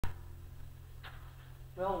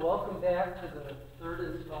Well, welcome back to the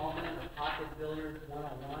third installment of Pocket Billiards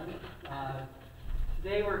 101.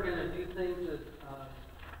 Today we're going to do things that,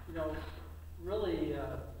 really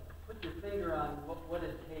put your finger on what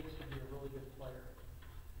it takes to be a really good player.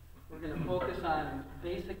 We're going to focus on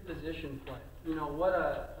basic position play. You know, what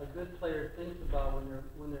a good player thinks about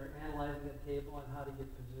when they're analyzing a table and how to get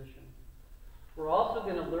position. We're also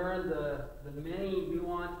going to learn the many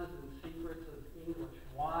nuances and secrets of English,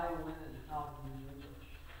 why, when, and how to use English.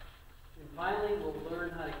 And finally, we'll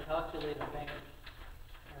learn how to calculate a bank.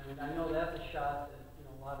 And I know that's a shot that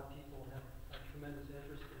a lot of people have a tremendous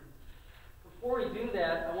interest in. Before we do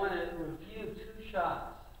that, I want to review two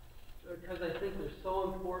shots because I think they're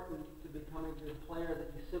so important to becoming a good player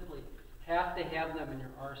that you simply have to have them in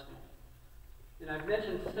your arsenal. And I've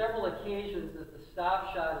mentioned several occasions that the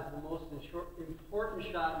stop shot is the most important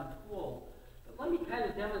shot in the pool. But let me kind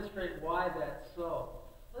of demonstrate why that's so.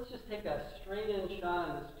 Let's just take a straight-in shot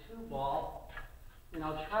on this two ball, and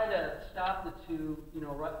I'll try to stop the two,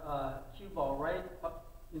 cue ball right up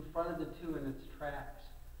in front of the two in its tracks.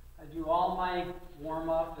 I do all my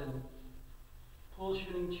warm-up and pool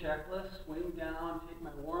shooting checklist, swing down, take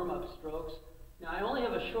my warm-up strokes. Now I only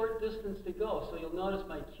have a short distance to go, so you'll notice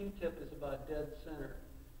my cue tip is about dead center.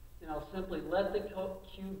 And I'll simply let the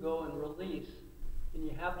cue go and release, and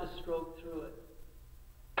you have to stroke through it.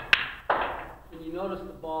 And you notice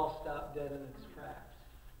the ball stopped dead in its tracks.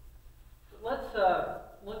 But let's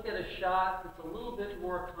look at a shot that's a little bit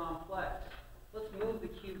more complex. Let's move the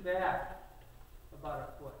cue back about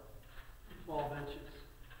a foot, 12 inches.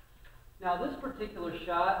 Now this particular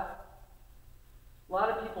shot, a lot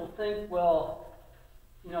of people think, well,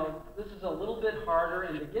 this is a little bit harder,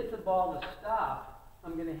 and to get the ball to stop,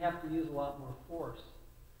 I'm going to have to use a lot more force.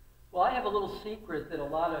 Well, I have a little secret that a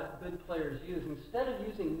lot of good players use. Instead of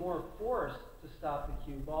using more force to stop the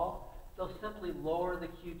cue ball, they'll simply lower the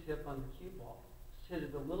cue tip on the cue ball. Just hit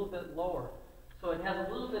it a little bit lower. So it has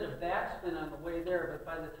a little bit of backspin on the way there, but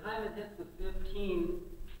by the time it hits the 15,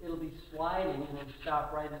 it'll be sliding and it'll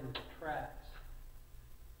stop right in its tracks.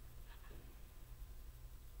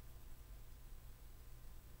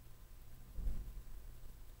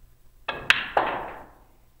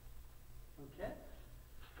 Okay?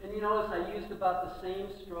 And you notice I used about the same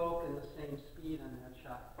stroke and the same speed on that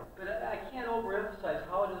shot. But I can't overemphasize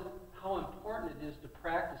how important it is to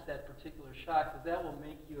practice that particular shot, because that will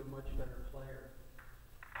make you a much better player.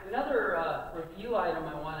 Another review item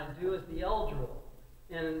I want to do is the L drill.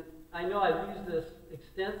 And I know I've used this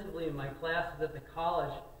extensively in my classes at the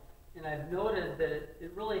college, and I've noted that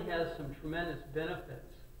it really has some tremendous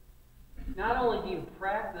benefits. Not only do you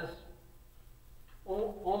practice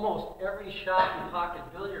almost every shot in pocket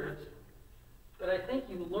billiards, but I think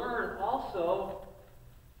you learn also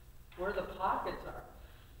where the pockets are.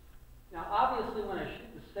 Now obviously when I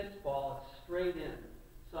shoot the 6 ball, it's straight in,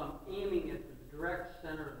 so I'm aiming at the direct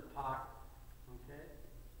center of the pocket. Okay?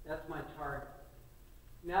 That's my target.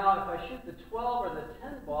 Now if I shoot the 12 or the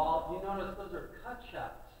 10 ball, you notice those are cut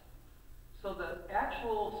shots. So the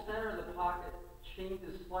actual center of the pocket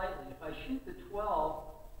changes slightly. If I shoot the 12,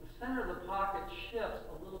 the center of the pocket shifts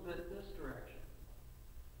a little bit this direction.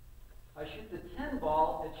 If I shoot the 10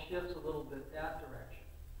 ball, it shifts a little bit that direction.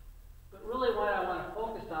 But really what I want to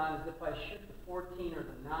focus on is if I shoot the 14 or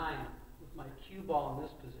the 9 with my cue ball in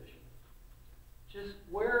this position. Just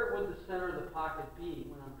where would the center of the pocket be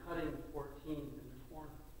when I'm cutting the 14 in the corner?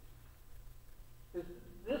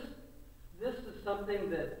 This is something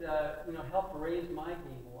that helped raise my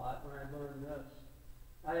game a lot when I learned this.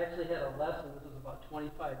 I actually had a lesson, this was about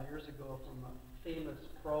 25 years ago, from a famous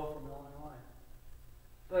pro from Illinois.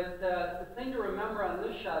 But the thing to remember on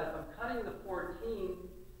this shot, if I'm cutting the 14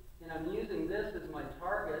 and I'm using this as my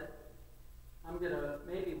target, I'm going to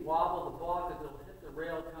maybe wobble the ball because it'll hit the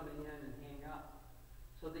rail coming in and hang up.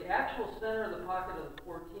 So the actual center of the pocket of the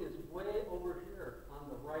 14 is way over here on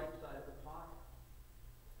the right side of the pocket.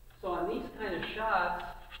 So on these kind of shots,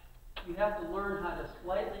 you have to learn how to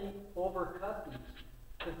slightly overcut these,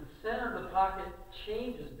 because the center of the pocket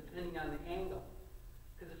changes depending on the angle.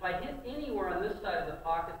 Because if I hit anywhere on this side of the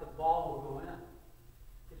pocket, the ball will go in.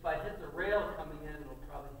 If I hit the rail coming in, it'll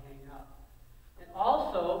probably hang up. And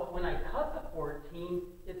also, when I cut the 14,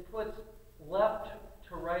 it puts left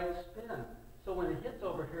to right spin. So when it hits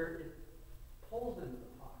over here, it pulls into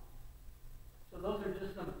the pocket. So those are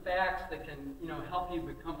just some facts that can, help you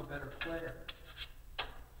become a better player.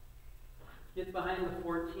 Get behind the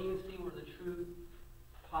 14, see where the true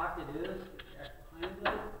pocket is, get back behind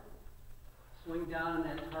it, swing down on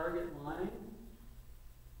that target line.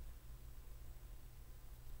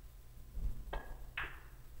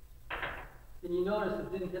 And you notice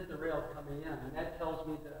it didn't hit the rail coming in, and that tells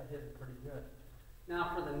me that I hit it pretty good.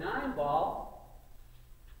 Now for the 9 ball,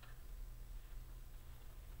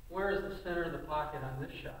 where is the center of the pocket on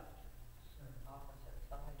this shot? Opposite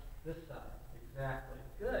side. This side, exactly.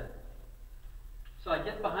 Good. So I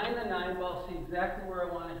get behind the 9 ball, see exactly where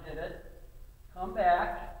I want to hit it, come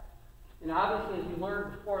back, and obviously as you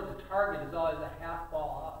learned before, the target is always a half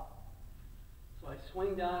ball up. So I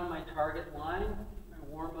swing down on my target line, my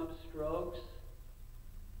warm-up strokes,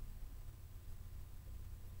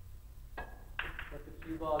 let the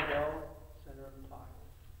cue ball go, center of the pocket.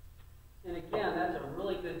 And again, that's a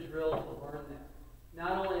really good drill to learn that.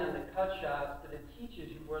 Not only on the cut shots, but it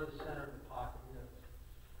teaches you where the center of the pocket is.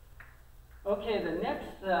 Okay, the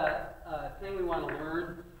next thing we want to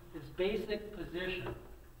learn is basic position.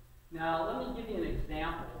 Now, let me give you an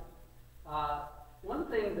example. One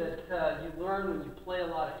thing that you learn when you play a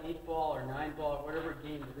lot of 8-ball or 9-ball or whatever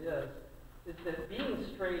game it is that being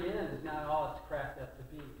straight in is not all it's cracked up to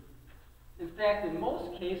be. In fact, in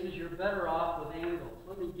most cases, you're better off with angles.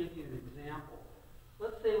 Let me give you an example.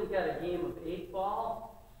 Let's say we've got a game of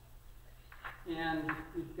 8-ball, and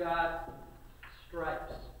we've got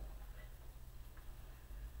stripes.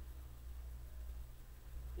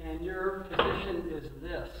 And your position is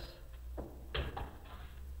this. Okay.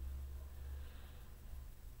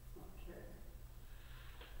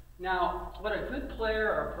 Now, what a good player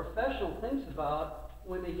or a professional thinks about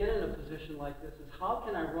when they get in a position like this is, how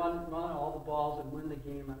can I run all the balls and win the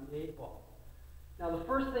game on the 8-ball? Now, the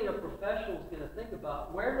first thing a professional is going to think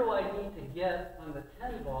about, where do I need to get on the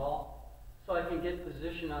 10-ball so I can get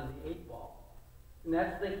position on the 8-ball? And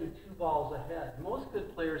that's thinking 2 balls ahead. Most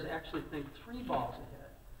good players actually think 3 balls ahead.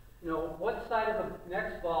 You know, what side of the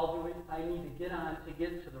next ball do I need to get on to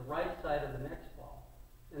get to the right side of the next ball?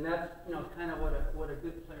 And that's, you know, kind of what a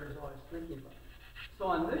good player is always thinking about. So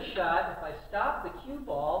on this shot, if I stop the cue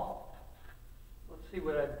ball, let's see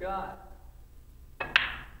what I've got.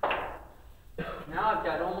 Now I've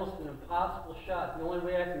got almost an impossible shot. The only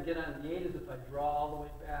way I can get on the 8 is if I draw all the way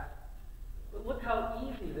back. But look how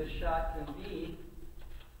easy this shot can be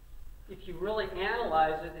if you really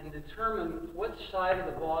analyze it and determine which side of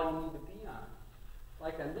the ball you need to be on.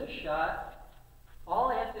 Like on this shot,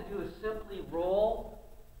 all I have to do is simply roll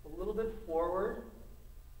a little bit forward.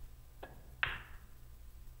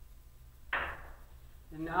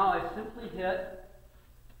 And now I simply hit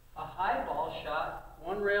a high ball shot,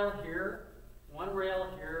 one rail here,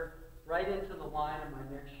 right into the line of my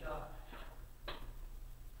next shot.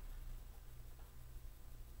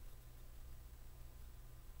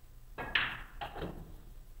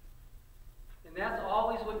 And that's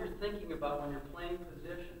always what you're thinking about when you're playing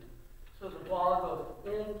position. So the ball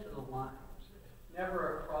goes into the line,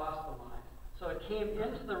 never across the line. So it came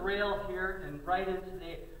into the rail here and right into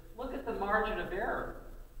the... Look at the margin of error.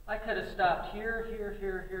 I could have stopped here,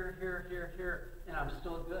 and I'm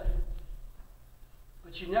still good.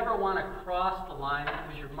 But you never want to cross the line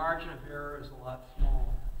because your margin of error is a lot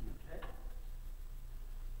smaller.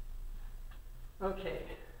 Okay.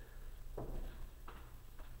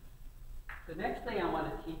 The next thing I want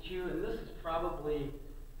to teach you, and this is probably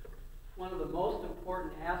one of the most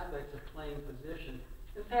important aspects of playing position.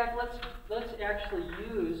 In fact, let's actually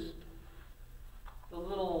use the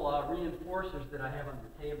little reinforcers that I have on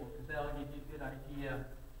the table, because that'll give you a good idea.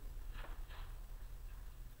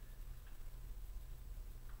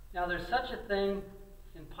 Now, there's such a thing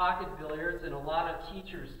in pocket billiards, and a lot of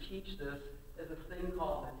teachers teach this, as a thing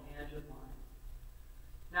called a tangent line.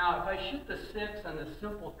 Now, if I shoot the 6 on the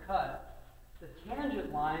simple cut, the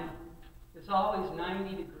tangent line is always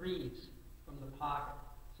 90 degrees from the pocket.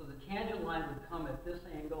 So the tangent line would come at this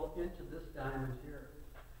angle into this diamond here.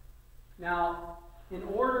 Now, in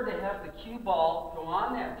order to have the cue ball go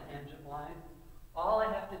on that tangent line, all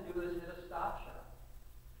I have to do is hit a stop shot.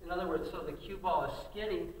 In other words, so the cue ball is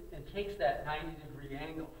skidding and takes that 90-degree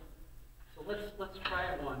angle. So let's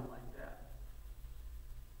try one like that.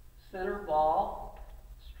 Center ball,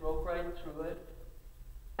 stroke right through it,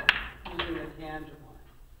 using the tangent line.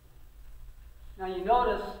 Now you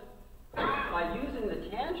notice, by using the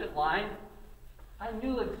tangent line, I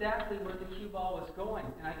knew exactly where the cue ball was going,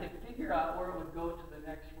 and I could figure out where it would go to the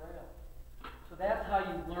next rail. So that's how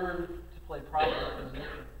you learn to play proper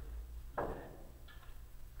position. Okay.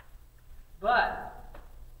 But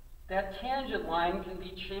that tangent line can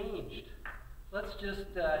be changed. Let's just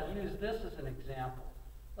use this as an example.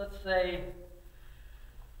 Let's say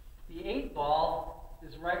the 8 ball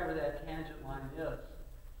is right where that tangent line is.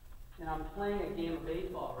 And I'm playing a game of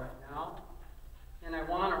 8 ball right now, and I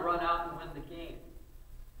want to run out and win the game.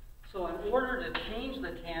 So in order to change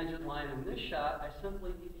the tangent line in this shot, I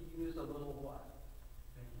simply need to use a little what?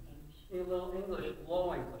 A little English,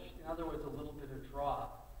 low English. In other words, a little bit of draw.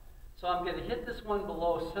 So I'm going to hit this one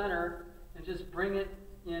below center and just bring it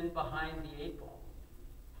in behind the 8 ball.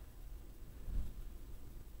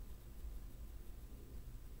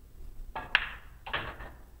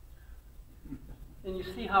 And you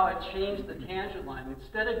see how it changed the tangent line.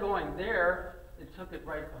 Instead of going there, it took it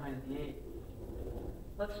right behind the 8.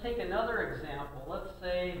 Let's take another example. Let's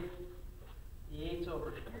say the 8's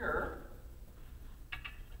over here.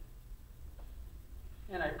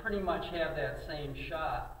 And I pretty much have that same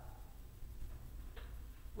shot.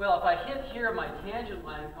 Well, if I hit here, my tangent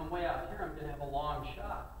line come way out here, I'm going to have a long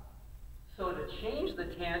shot. So to change the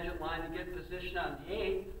tangent line to get position on the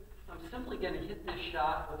 8, I'm simply going to hit this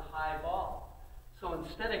shot with high ball. So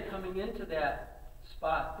instead of coming into that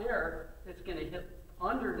spot there, it's going to hit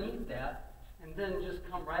underneath that and then just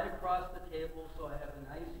come right across the table so I have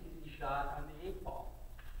a nice easy shot on the 8 ball.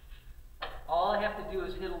 All I have to do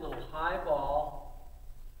is hit a little high ball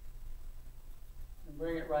and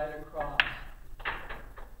bring it right across.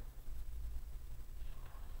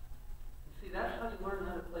 See, that's how you learn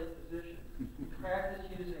how to play position. You practice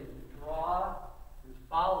using draw and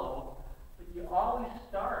follow, but you always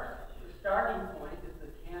start. The starting point is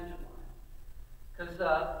the tangent line. Because,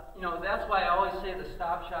 that's why I always say the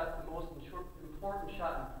stop shot is the most important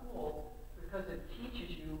shot in pool, because it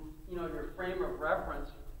teaches you, your frame of reference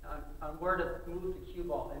on where to move the cue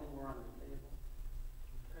ball anywhere on the table.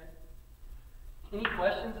 Okay? Any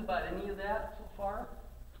questions about any of that so far?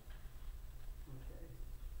 Okay.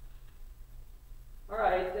 All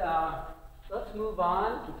right, let's move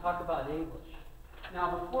on and talk about English.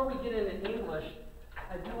 Now, before we get into English,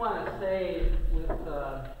 I do want to say with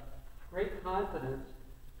great confidence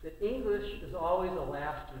that English is always a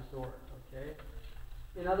last resort, okay?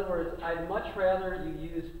 In other words, I'd much rather you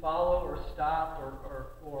use follow or stop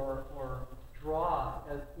or draw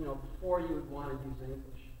as, before you would want to use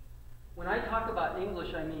English. When I talk about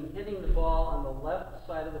English, I mean hitting the ball on the left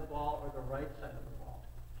side of the ball or the right side of the ball,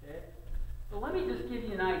 okay? So let me just give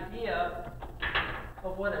you an idea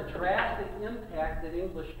of what a drastic impact that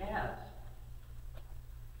English has.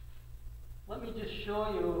 Let me just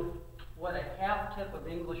show you what a half tip of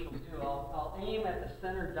English will do. I'll aim at the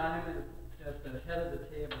center diamond at the head of the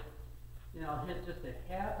table. I'll hit just a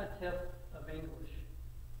half a tip of English.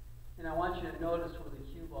 And I want you to notice where the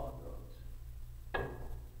cue ball goes.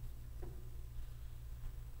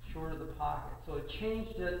 Short of the pocket. So it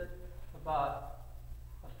changed it about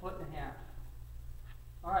 1.5 feet.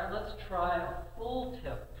 All right, let's try a full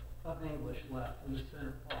tip of English left in the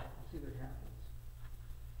center paw. Let's see what happens.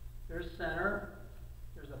 There's center.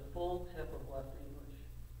 There's a full tip of left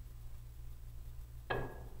English.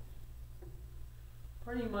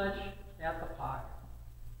 Pretty much at the pocket.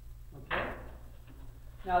 Okay?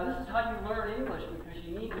 Now this is how you learn English, because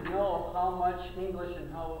you need to know how much English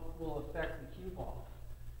and how it will affect the cue ball.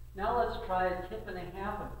 Now let's try a 1.5 tips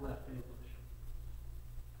of left English.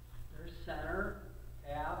 There's center,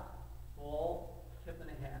 half, full, 1.5 tips.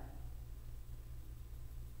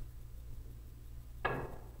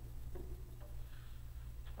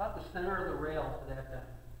 About the center of the rail for that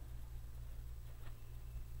diamond.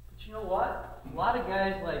 But you know what? A lot of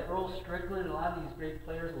guys like Earl Strickland and a lot of these great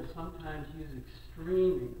players will sometimes use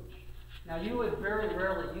extreme English. Now you would very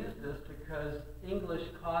rarely use this because English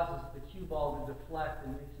causes the cue ball to deflect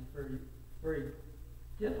and makes it very, very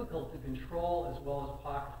difficult to control as well as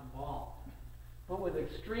pocket the ball. But with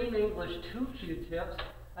extreme English 2 cue tips,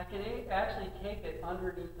 I can actually take it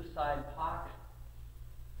underneath the side pocket.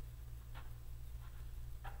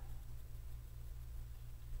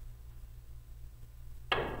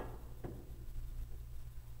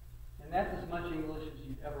 And that's as much English as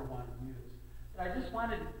you'd ever want to use. But I just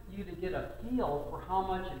wanted you to get a feel for how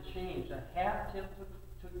much it changed. A half tip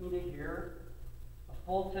took me to here, a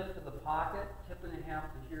full tip to the pocket, 1.5 tips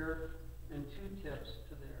to here, and 2 tips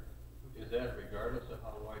to there. Is that regardless of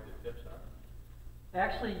how wide the tips are?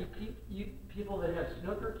 Actually, you people that have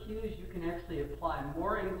snooker cues, you can actually apply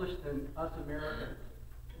more English than us Americans.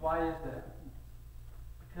 Why is that?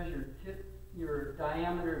 Because your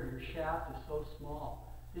diameter of your shaft is so small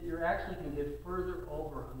that you actually can get further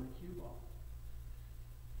over on the cue ball.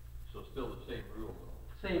 So still the same rule,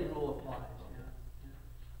 though? Same rule applies, yeah.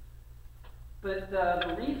 But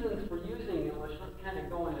the reasons for using English, let's kind of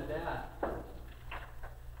go into that.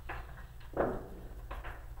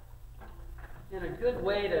 And a good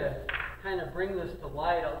way to kind of bring this to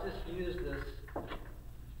light, I'll just use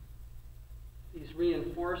these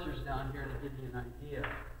reinforcers down here to give you an idea.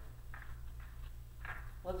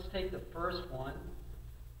 Let's take the first one.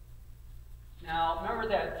 Now, remember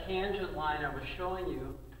that tangent line I was showing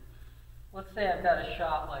you? let's say I've got a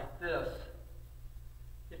shot like this.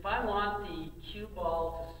 If I want the cue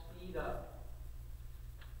ball to speed up,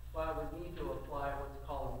 well, I would need to apply what's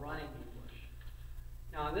called running English.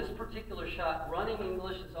 Now, in this particular shot, running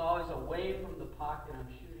English is always away from the pocket I'm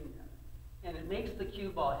shooting at. And it makes the cue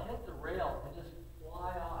ball hit the rail and just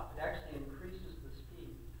fly off. It actually increases the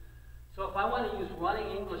speed. So if I want to use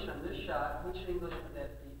running English on this shot, which English would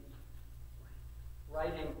that be?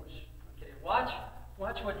 Right English. Okay, watch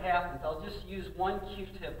what happens. I'll just use one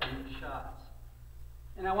Q-tip on these shots.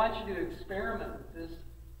 And I want you to experiment with this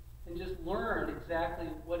and just learn exactly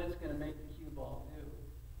what it's going to make the cue ball do.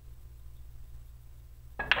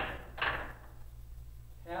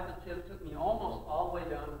 Half a tip took me almost all the way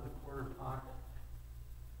down to the corner pocket.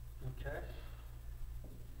 Okay?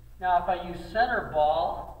 Now if I use center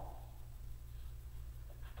ball,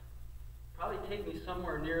 probably take me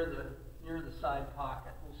somewhere near the side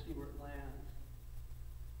pocket. We'll see where it lands.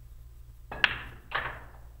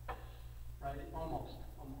 Right? Almost.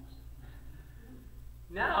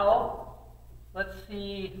 Now, let's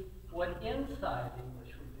see what inside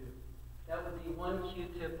English would do. That would be one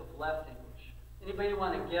Q-tip of left English. Anybody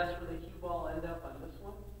want to guess where the cue ball end up on this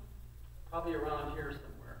one? Probably around here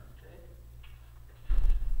somewhere, okay?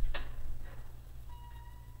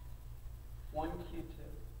 One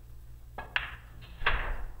Q-tip.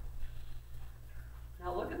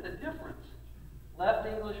 Now look at the difference. Left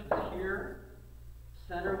English was here,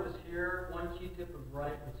 center was here, one Q-tip of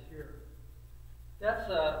right was here.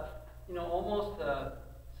 That's almost a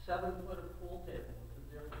 7-foot of pool table with the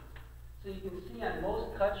difference. So you can see on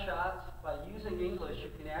most cut shots, by using English,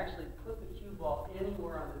 you can actually put the cue ball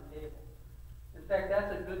anywhere on the table. In fact,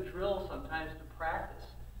 that's a good drill sometimes to practice.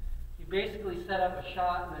 You basically set up a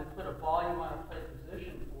shot and then put a ball you want to play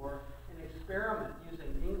position for and experiment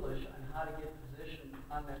using English on how to get position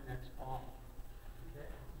on that next ball. Okay?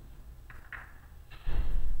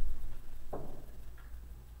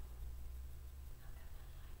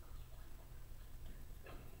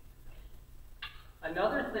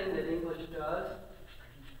 Another thing that English does,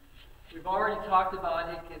 we've already talked about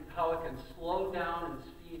how it can slow down and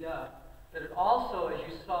speed up, but it also, as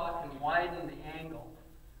you saw, can widen the angle.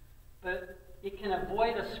 But it can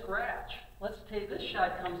avoid a scratch. Let's take this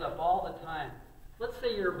shot comes up all the time. Let's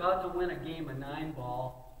say you're about to win a game of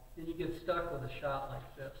 9-ball, and you get stuck with a shot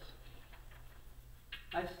like this.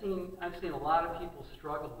 I've seen a lot of people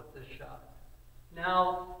struggle with this shot.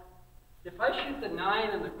 Now, if I shoot the 9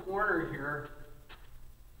 in the corner here,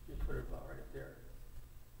 let me put it about right there.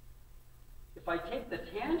 If I take the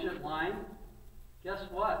tangent line, guess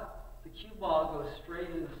what? The cue ball goes straight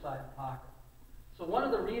in the side pocket. So one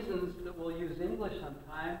of the reasons that we'll use English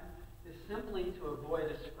sometime is simply to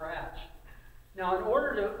avoid a scratch. Now, in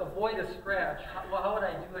order to avoid a scratch, how would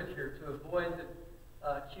I do it here to avoid the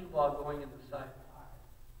cue ball going in the side pocket?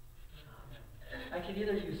 I could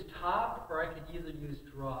either use top or I could either use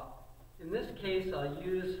draw. In this case, I'll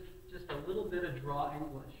use just a little bit of draw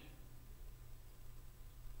English.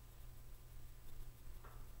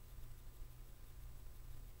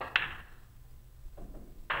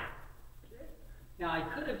 Now, I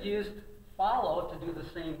could have used follow to do the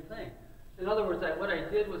same thing. In other words, what I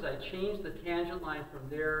did was I changed the tangent line from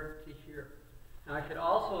there to here. Now, I could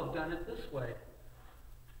also have done it this way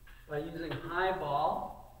by using high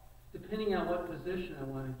ball, depending on what position I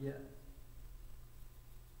want to get.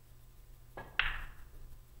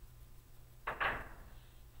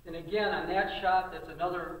 And again, on that shot, that's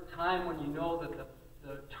another time when you know that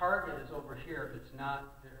the target is over here. It's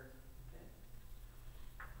not there.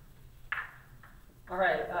 All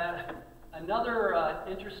right, another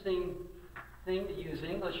interesting thing to use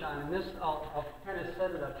English on, and this, I'll kind of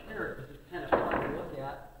set it up here because it's kind of fun to look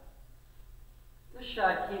at. This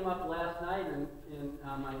shot came up last night in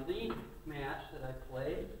my league match that I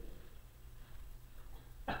played.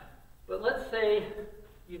 But let's say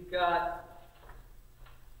you've got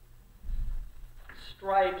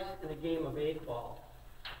stripes in a game of 8-ball,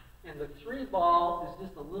 and the 3-ball is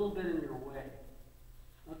just a little bit in your way.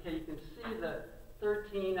 Okay, you can see the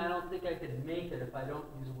 13, I don't think I could make it if I don't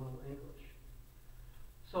use a little English.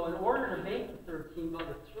 So in order to make the 13 ball,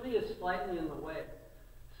 the 3 is slightly in the way.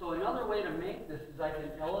 So another way to make this is I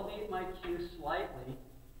can elevate my cue slightly,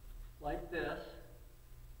 like this,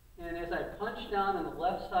 and as I punch down on the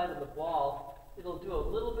left side of the ball, it'll do a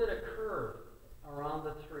little bit of curve around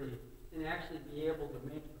the 3 and actually be able to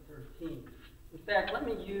make the 13. In fact, let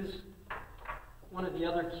me use one of the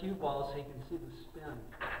other cue balls so you can see the spin.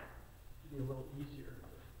 Be a little easier.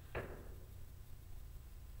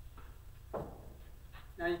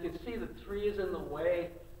 Now you can see the 3 is in the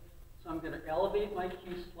way, so I'm going to elevate my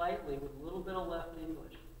cue slightly with a little bit of left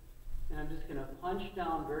English. And I'm just going to punch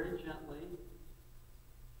down very gently.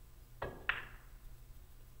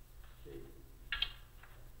 Okay.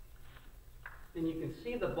 And you can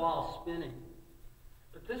see the ball spinning.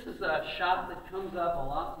 But this is a shot that comes up a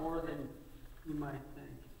lot more than you might think.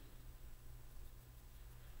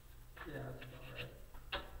 Yeah, that's about right.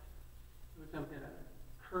 I'm going to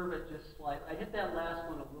curve it just slightly. I hit that last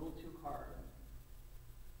one a little too hard.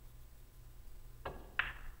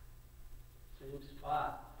 Same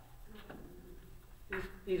spot.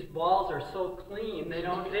 These balls are so clean, they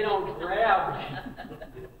don't grab.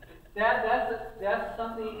 That's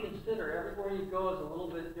something you consider. Everywhere you go is a little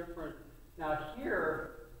bit different. Now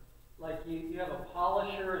here, like you have a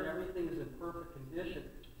polisher and everything is in perfect condition,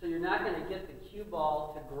 so you're not going to get the cue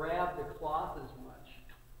ball to grab the cloth as much.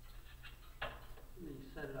 And then you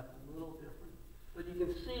set it up a little different. But you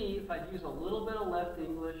can see if I use a little bit of left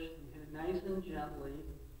English, you hit it nice and gently.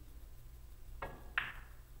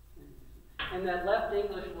 And that left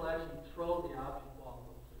English will actually throw the object ball a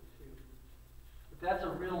little bit too. But that's a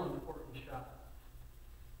real important shot.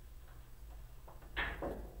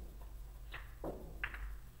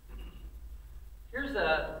 Here's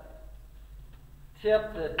a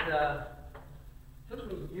tip that took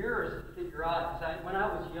me years to figure out, because when I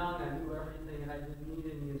was young, I knew everything and I didn't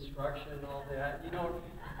need any instruction and all that. You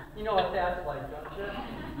know what that's like, don't you?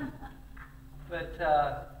 But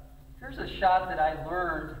here's a shot that I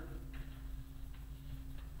learned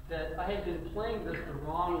that I had been playing this the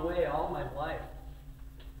wrong way all my life.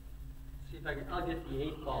 Let's see if I'll get the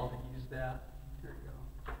 8 ball to use that. Here we go.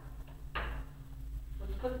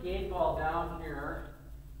 Let's put the 8 ball down here.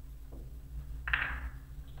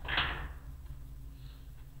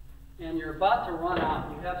 And you're about to run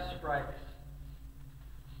off. You have strikes.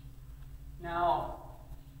 Now,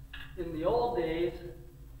 in the old days,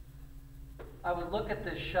 I would look at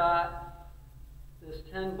this shot, this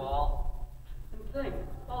 10 ball, and think,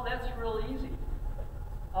 oh, that's real easy.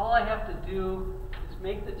 All I have to do is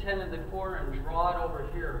make the 10 in the corner and draw it over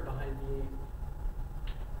here behind the 8.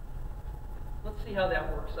 Let's see how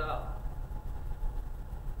that works out.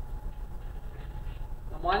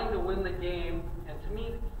 I'm wanting to win the game, and to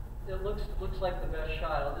me, it looks like the best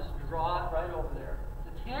shot. I'll just draw it right over there.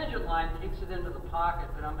 The tangent line takes it into the pocket,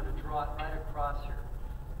 but I'm going to draw it right across here.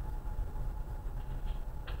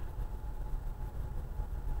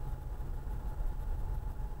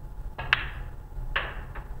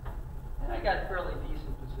 And I got fairly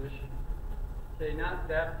decent position. Okay, not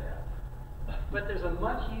that bad. But there's a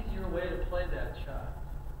much easier way to play that shot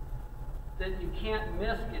that you can't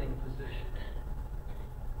miss getting position.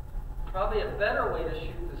 Probably a better way to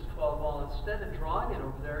shoot this 12 ball, instead of drawing it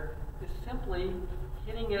over there, is simply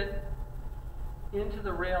hitting it into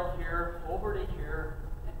the rail here, over to here,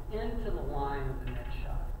 and into the line of the next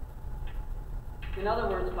shot. In other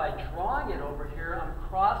words, by drawing it over here, I'm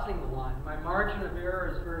crossing the line. My margin of error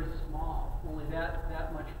is very small, only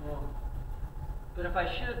that much room. But if I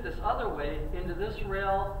shoot it this other way, into this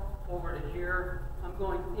rail, over to here, I'm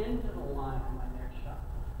going into the line of my next shot.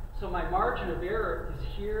 So my margin of error is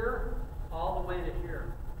here, all the way to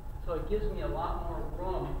here. So it gives me a lot more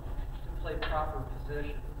room to play proper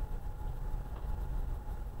position.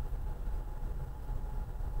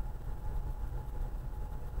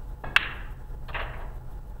 And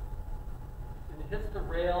it hits the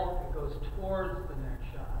rail and goes towards the next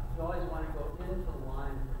shot. You always want to go into the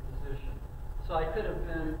line for position. So I could have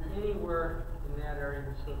been anywhere in that area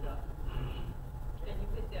and still got the position. And you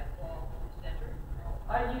hit that ball in the center?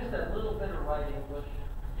 I used a little bit of right English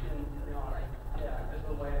in the art. Yeah, just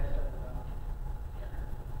the way I set it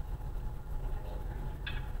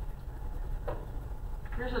up.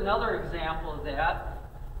 Here's another example of that,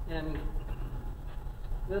 and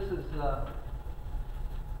this is a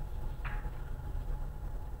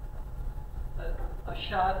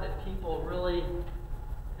shot that people really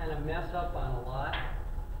kind of mess up on a lot.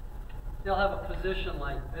 They'll have a position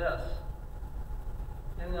like this,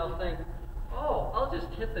 and they'll think, oh, I'll just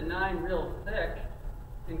hit the 9 real thick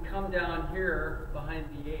and come down here behind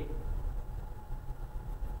the 8.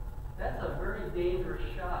 That's a very dangerous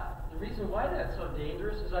shot. The reason why that's so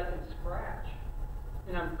dangerous is I can scratch.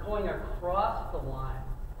 And I'm going across the line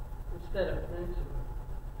instead of into it.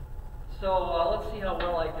 So let's see how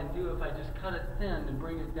well I can do if I just cut it thin and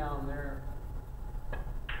bring it down there.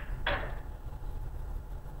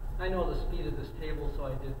 I know the speed of this table, so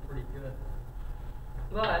I did pretty good.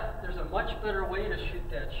 But there's a much better way to shoot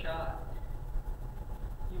that shot.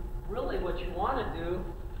 Really what you want to do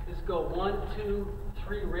is go 1, 2,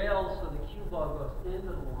 3 rails so the cue ball goes into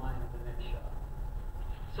the line of the next shot.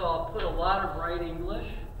 So I'll put a lot of right English,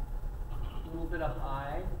 a little bit of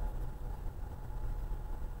high.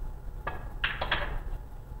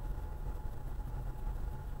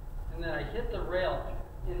 hit the rail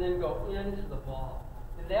and then go into the ball.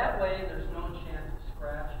 And that way, there's no chance of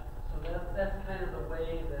scratch. So that's kind of the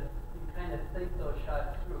way that you kind of think those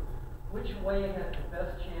shots through. Which way has the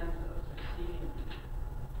best chance of succeeding?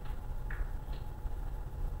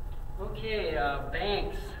 Okay,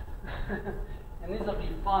 banks. And these will be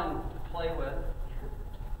fun to play with.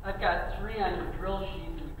 I've got 3 on your drill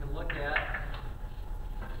sheet that you can look at.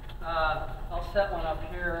 I'll set one up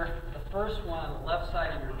here. The first one on the left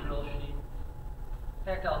side of your drill sheet. In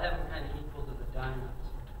fact, I'll have them kind of equal to the diamonds.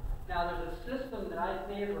 Now, there's a system that I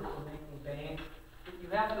favor for making banks that you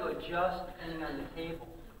have to adjust depending on the table.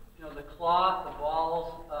 You know, the cloth, the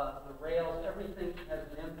balls, the rails, everything has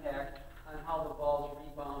an impact on how the balls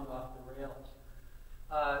rebound off the rails.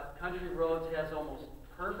 Country Roads has almost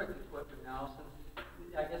perfect equipment now since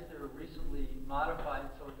I guess they were recently modified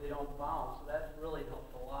so they don't bounce. So that's really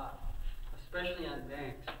helped a lot, especially on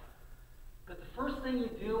banks. But the first thing you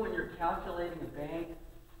do when you're calculating a bank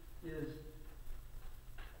is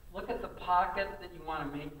look at the pocket that you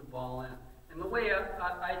want to make the ball in. And the way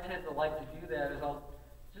I tend to like to do that is I'll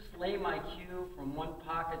just lay my cue from one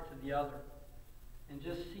pocket to the other and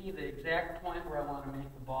just see the exact point where I want to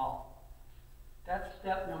make the ball. That's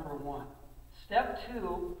step number 1. Step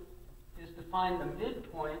 2 is to find the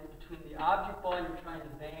midpoint between the object ball you're trying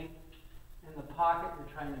to bank and the pocket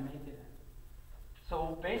you're trying to make it in.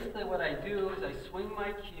 So basically what I do is I swing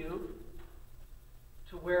my cue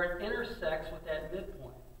to where it intersects with that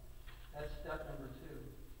midpoint. That's step number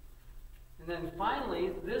 2. And then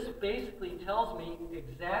finally, this basically tells me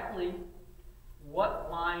exactly what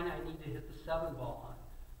line I need to hit the 7 ball on.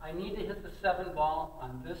 I need to hit the 7 ball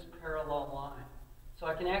on this parallel line. So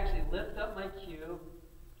I can actually lift up my cue,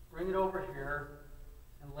 bring it over here,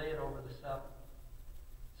 and lay it over the 7.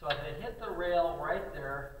 So if I hit the rail right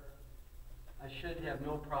there, I should have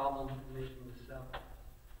no problem making the 7.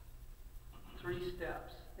 3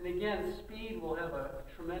 steps. And again, speed will have a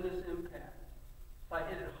tremendous impact. If I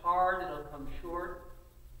hit it hard, it'll come short.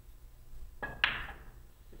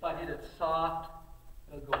 If I hit it soft,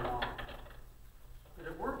 it'll go long. But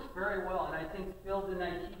it works very well, and I think Phil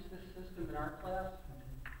Denite teach this system in our class.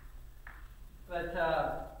 But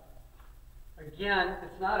again,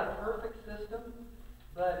 it's not a perfect system,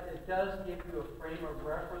 but it does give you a frame of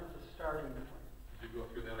reference, a starting point. Did you go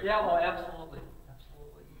through that again? Yeah, well, absolutely.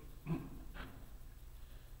 Absolutely.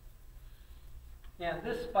 And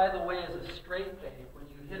this, by the way, is a straight bank. When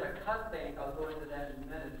you hit a cut bank, I'll go into that in a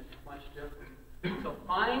minute, it's much different. So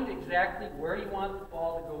find exactly where you want the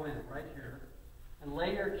ball to go in, right here. And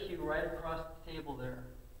lay your cue right across the table there,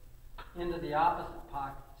 into the opposite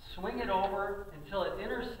pocket. Swing it over until it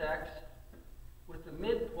intersects with the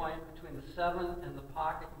midpoint between the 7 and the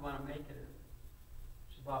pocket you want to make it in,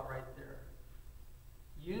 which is about right there.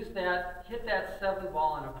 Use that, hit that 7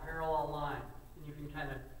 ball on a parallel line, and you can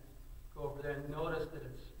kind of go over there and notice that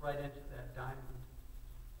it's right into that diamond.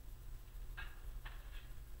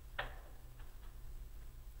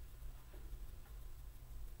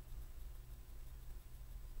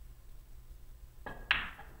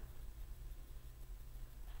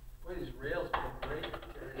 Boy, these rails feel great.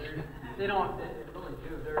 They really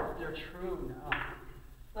do. They're true now.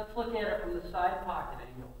 Let's look at it from the side pocket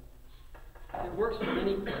angle. It works from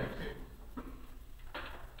any place.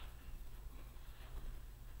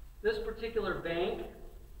 This particular bank,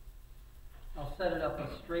 I'll set it up a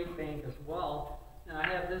straight bank as well. And I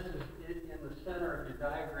have this in the center of your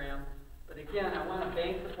diagram. But again, I want to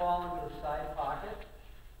bank the ball into the side pocket.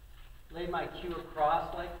 Lay my cue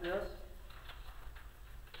across like this.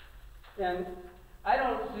 And I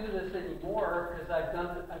don't do this anymore because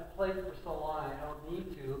I've played for so long I don't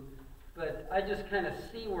need to. But I just kind of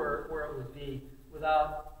see where it would be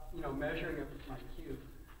without, measuring it with my cue.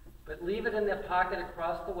 But leave it in the pocket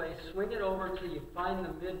across the way. Swing it over until you find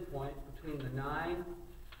the midpoint between the 9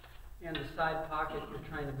 and the side pocket you're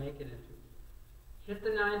trying to make it into. Hit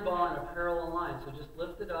the 9 ball on a parallel line. So just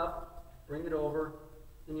lift it up, bring it over,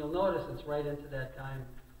 and you'll notice it's right into that diamond.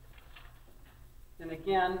 And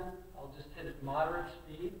again, I'll just hit at moderate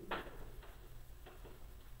speed.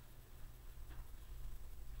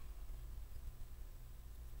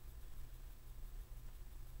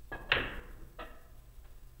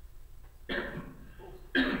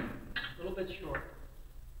 A little bit short.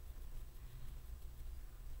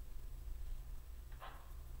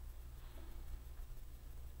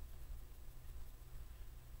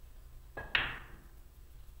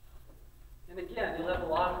 And again, you'll have a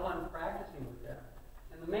lot of fun practicing with that.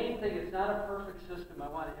 And the main thing, it's not a perfect system, I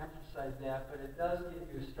want to emphasize that, but it does give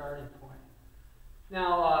you a starting point.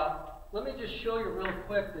 Now, let me just show you real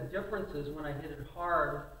quick the differences when I hit it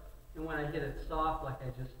hard and when I hit it soft like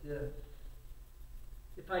I just did.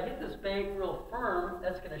 If I hit this bank real firm,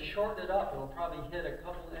 that's going to shorten it up. It'll probably hit a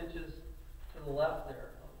couple inches to the left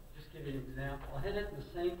there. I'll just give you an example. I'll hit it in the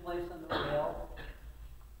same place on the rail.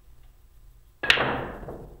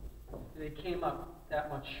 And it came up that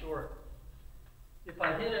much short. If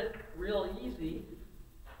I hit it real easy,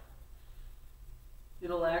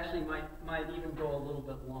 it'll actually might even go a little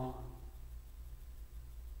bit long.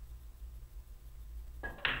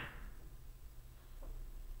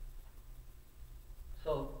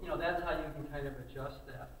 So, that's how you can kind of adjust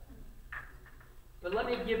that. But let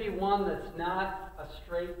me give you one that's not a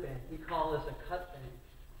straight bank. We call this a cut bank.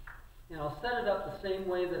 And I'll set it up the same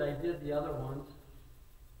way that I did the other ones.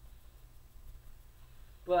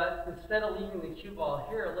 But instead of leaving the cue ball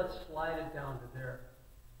here, let's slide it down to there.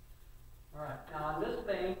 All right, now on this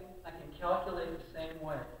bank, I can calculate the same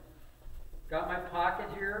way. Got my pocket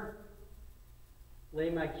here, lay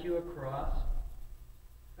my cue across.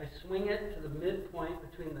 I swing it to the midpoint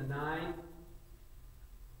between the 9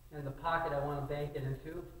 and the pocket I want to bank it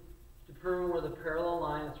into. Determine where the parallel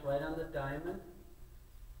line is right on the diamond.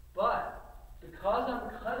 But because I'm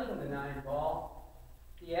cutting the 9 ball,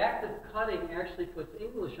 the act of cutting actually puts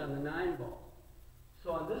English on the 9 ball.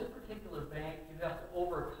 So on this particular bank, you have to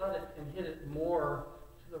overcut it and hit it more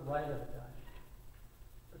to the right of the diamond.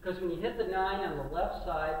 Because when you hit the 9 on the left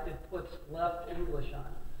side, it puts left English on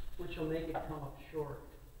it, which will make it come up short.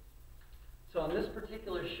 So on this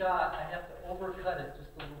particular shot, I have to overcut it just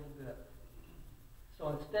a little bit. So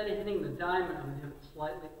instead of hitting the diamond, I'm going to hit it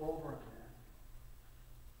slightly over on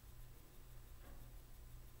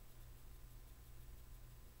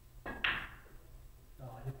that.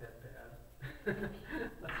 Oh, I hit that bad.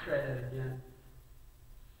 Let's try that again.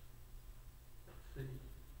 Let's see.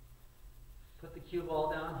 Put the cue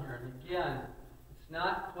ball down here. And again, it's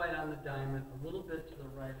not quite on the diamond, a little bit to the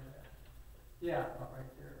right of that. Yeah, about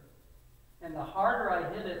right there. And the harder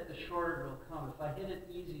I hit it, the shorter it'll come. If I hit it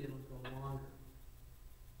easy, it'll go longer.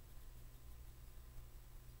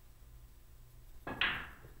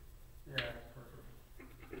 Yeah, that's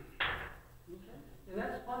perfect. Okay. And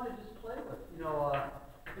that's fun to just play with.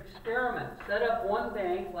 Experiment. Set up one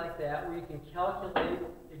bank like that where you can calculate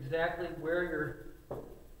exactly where your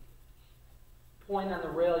point on the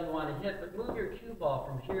rail you want to hit, but move your cue ball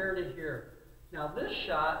from here to here. Now this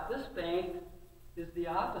shot, this bank, is the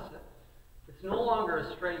opposite. It's no longer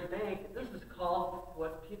a straight bank. This is called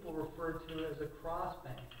what people refer to as a cross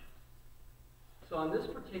bank. So on this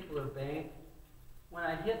particular bank, when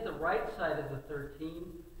I hit the right side of the 13,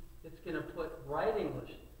 it's going to put right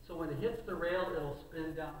English. So when it hits the rail, it'll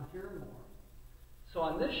spin down here more. So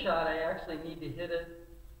on this shot, I actually need to hit it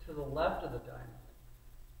to the left of the diamond.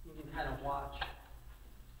 You can kind of watch.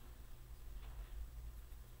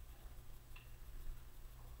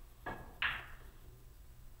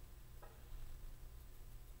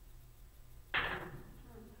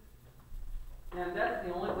 And that's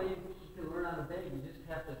the only way you can learn on a bank. You just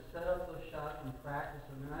have to set up those shots and practice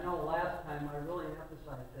them. And I know last time I really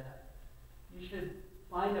emphasized that. You should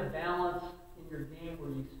find a balance in your game where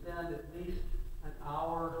you spend at least an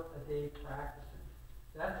hour a day practicing.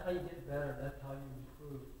 That's how you get better. That's how you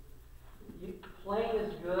improve. Playing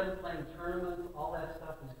is good. Playing tournaments, all that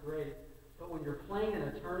stuff is great. But when you're playing in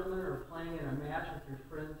a tournament or playing in a match with your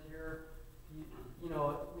friends here, we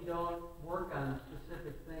don't work on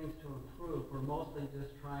specific things to improve. We're mostly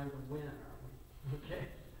just trying to win, aren't we? Okay.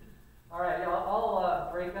 All right.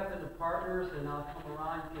 I'll break up into partners, and I'll come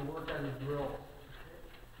around. You can work on the drills.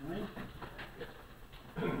 Okay. All right.